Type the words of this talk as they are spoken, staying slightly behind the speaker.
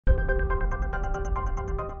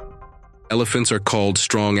Elephants are called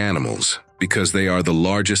strong animals because they are the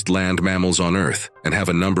largest land mammals on Earth and have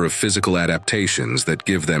a number of physical adaptations that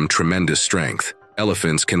give them tremendous strength.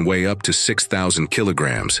 Elephants can weigh up to 6,000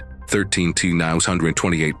 kilograms, 13 to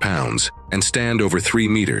 928 pounds, and stand over 3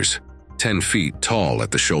 meters, 10 feet tall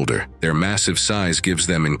at the shoulder. Their massive size gives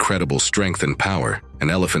them incredible strength and power. An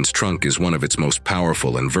elephant's trunk is one of its most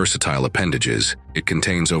powerful and versatile appendages. It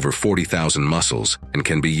contains over 40,000 muscles and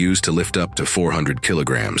can be used to lift up to 400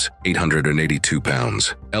 kilograms, 882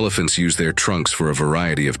 pounds. Elephants use their trunks for a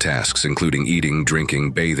variety of tasks, including eating,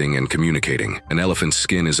 drinking, bathing, and communicating. An elephant's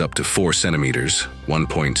skin is up to 4 centimeters,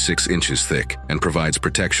 1.6 inches thick, and provides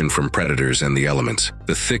protection from predators and the elements.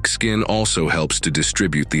 The thick skin also helps to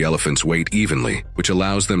distribute the elephant's weight evenly, which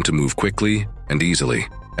allows them to move quickly and easily.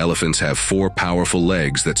 Elephants have 4 powerful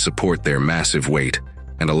legs that support their massive weight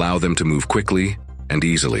and allow them to move quickly and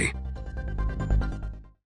easily.